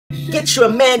Get you a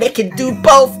man that can do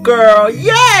both, girl.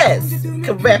 Yes!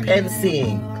 Can rap and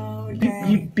sing.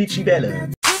 You bitchy bella.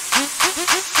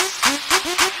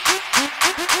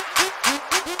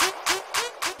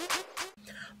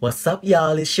 What's up,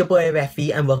 y'all? It's your boy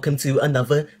Raffy and welcome to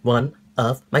another one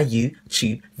of my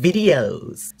YouTube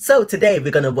videos. So today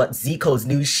we're gonna watch ZICO's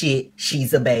new shit,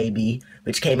 She's a Baby,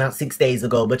 which came out 6 days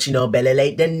ago, but you know, better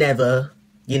late than never,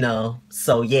 you know.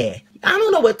 So yeah, I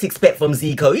don't know what to expect from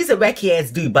ZICO. He's a wacky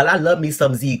ass dude, but I love me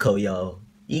some ZICO, yo.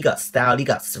 He got style, he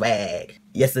got swag.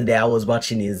 Yesterday I was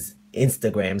watching his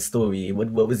Instagram story.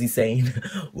 What was he saying?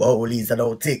 Rollies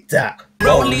on TikTok.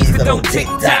 Rollies on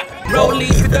TikTok.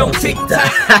 Rollies on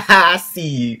TikTok. I see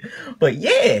you. But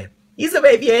yeah, he's a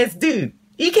baby ass dude.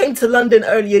 He came to London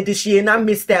earlier this year and I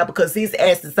missed out because his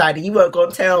ass decided he weren't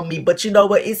gonna tell me. But you know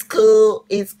what? It's cool.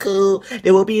 It's cool.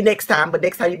 There will be next time, but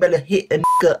next time you better hit a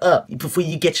nigga up before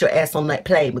you get your ass on that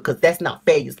plane because that's not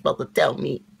fair. You're supposed to tell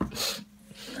me.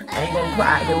 I ain't gonna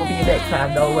cry. There will be next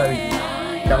time. Don't worry.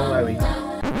 Don't worry.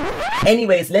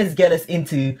 Anyways, let's get us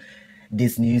into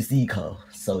this new ZICO.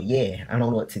 So yeah, I don't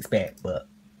know what to expect, but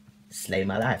slay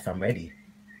my life. I'm ready.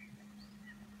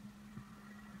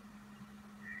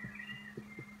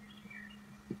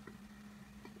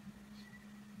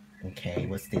 Okay,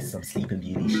 what's this? Some Sleeping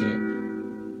Beauty shit?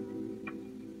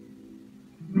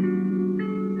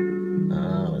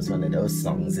 Oh, it's one of those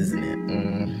songs, isn't it?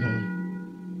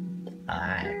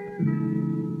 Alright.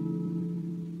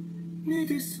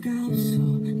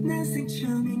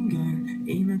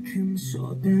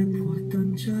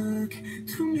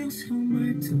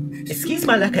 Excuse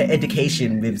my lack of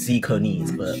education with ZICO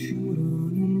needs, but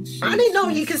I didn't know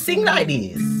you could sing like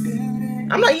this.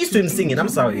 I'm not used to him singing. I'm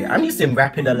sorry. I'm used to him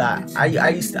rapping a lot. I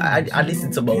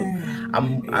listen to both.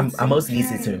 I mostly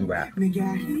listen to him rap.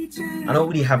 I don't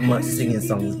really have much singing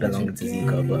songs belonging to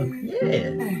ZICO, but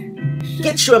yeah.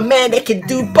 Get you a man that can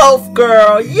do both,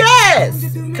 girl.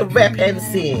 Yes! Can rap and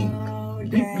sing.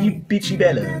 You bitchy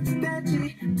bella.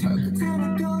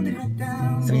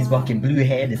 So he's rocking blue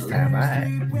hair this time, alright.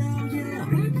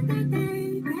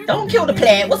 Don't kill the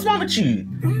plant. What's wrong with you?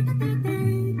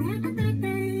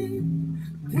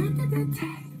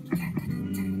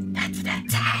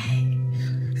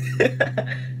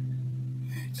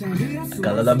 I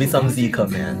gotta love me some ZICO,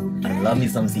 man. I love me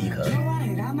some ZICO.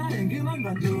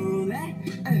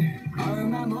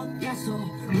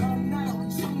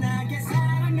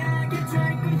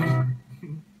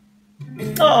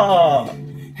 Oh.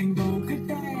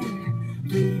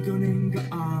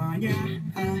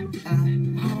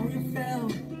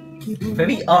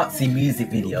 Very artsy music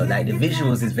video. Like the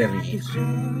visuals is very,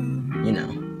 you know.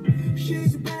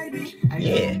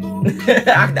 Yeah.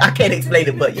 I can't explain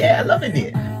it, but yeah, loving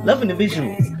it. Loving the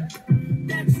visuals.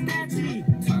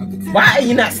 Why are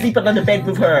you not sleeping on the bed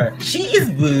with her? She is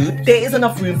rude. There is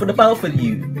enough room for the both of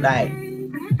you. Like,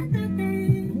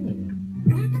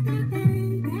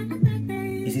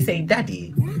 is he saying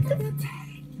daddy?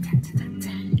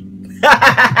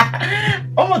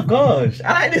 Oh my gosh,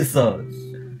 I like this song.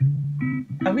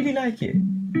 I really like it.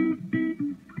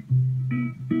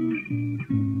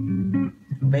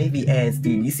 Baby ass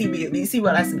dude. You see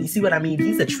what I mean?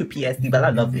 He's a trippy ass dude, but I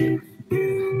love it.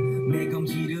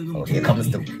 Oh, here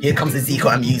comes the ZICO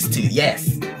I'm used to.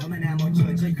 Yes.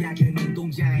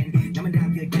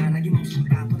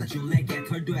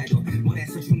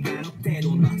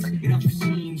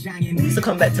 He needs to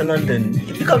come back to London.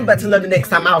 If you come back to London next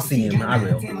time, I'll see him. I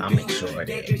will. I'll make sure of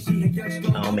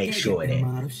that. I'll make sure of that.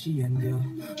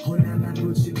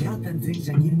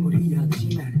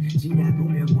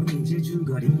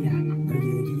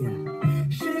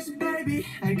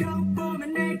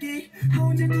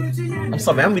 I'm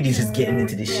sorry, I'm really just getting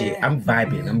into this shit. I'm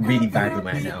vibing. I'm really vibing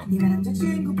right now.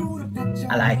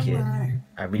 I like it.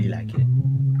 I really like it.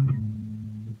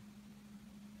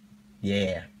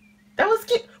 Yeah. That was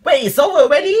cute. Wait, it's over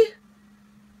already?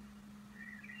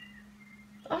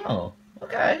 Oh,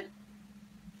 okay.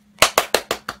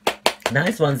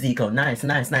 Nice one, ZICO. Nice.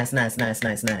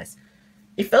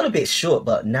 It felt a bit short,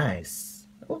 but nice.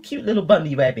 Oh, cute little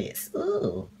bunny rabbits.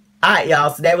 Ooh. Alright, y'all.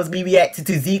 So that was me reacting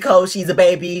to ZICO. She's a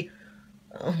Baby.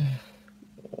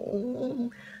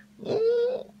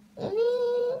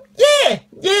 Yeah.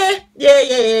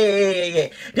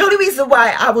 The only reason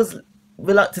why I was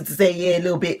reluctant to say yeah a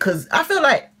little bit because I feel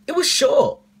like it was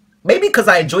short. Maybe because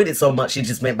I enjoyed it so much it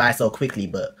just went by so quickly,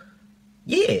 but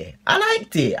yeah, I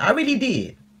liked it. I really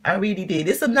did.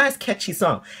 It's a nice catchy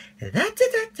song. I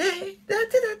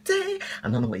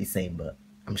don't know what he's saying, but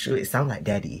I'm sure it sounds like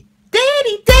daddy.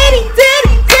 Daddy.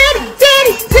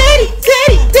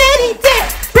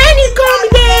 When you call me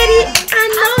daddy,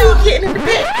 I know you're getting in the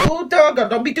back. Oh, dog,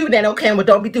 don't be doing that on camera.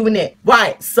 Don't be doing that.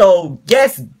 Right, so,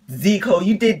 yes, ZICO,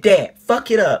 you did that.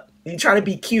 Fuck it up. You trying to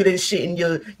be cute and shit in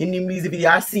your new music video.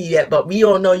 I see that, but we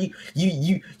all know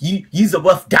you's a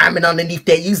rough diamond underneath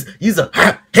that. You's a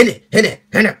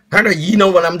you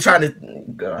know what I'm trying to.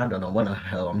 Girl, I don't know what the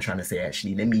hell I'm trying to say.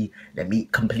 Actually, let me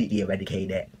completely eradicate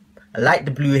that. I like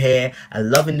the blue hair. I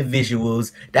loving the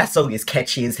visuals. That song is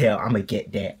catchy as hell. I'ma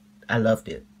get that. I loved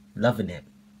it. Loving it.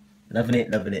 Loving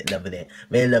it, loving it, loving it.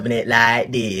 Man, loving it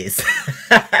like this.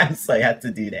 So I had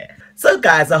to do that. So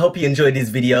guys, I hope you enjoyed this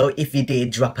video. If you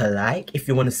did, drop a like. If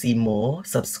you want to see more,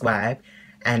 subscribe.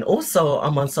 And also,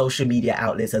 I'm on social media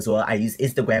outlets as well. I use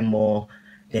Instagram more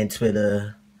than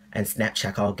Twitter and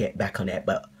Snapchat. I'll get back on that.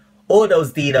 But all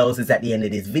those details is at the end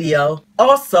of this video.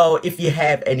 Also, if you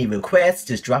have any requests,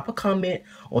 just drop a comment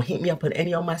or hit me up on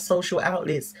any of my social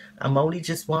outlets. I'm only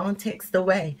just one text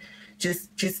away.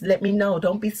 Just let me know.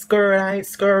 Don't be scurry. I ain't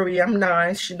scurry. I'm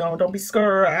nice, you know. Don't be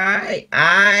scurry.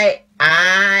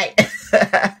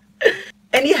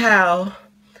 Anyhow,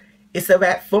 it's a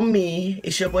wrap for me.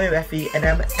 It's your boy Raffy, and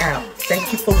I'm out.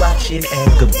 Thank you for watching,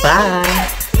 and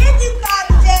goodbye.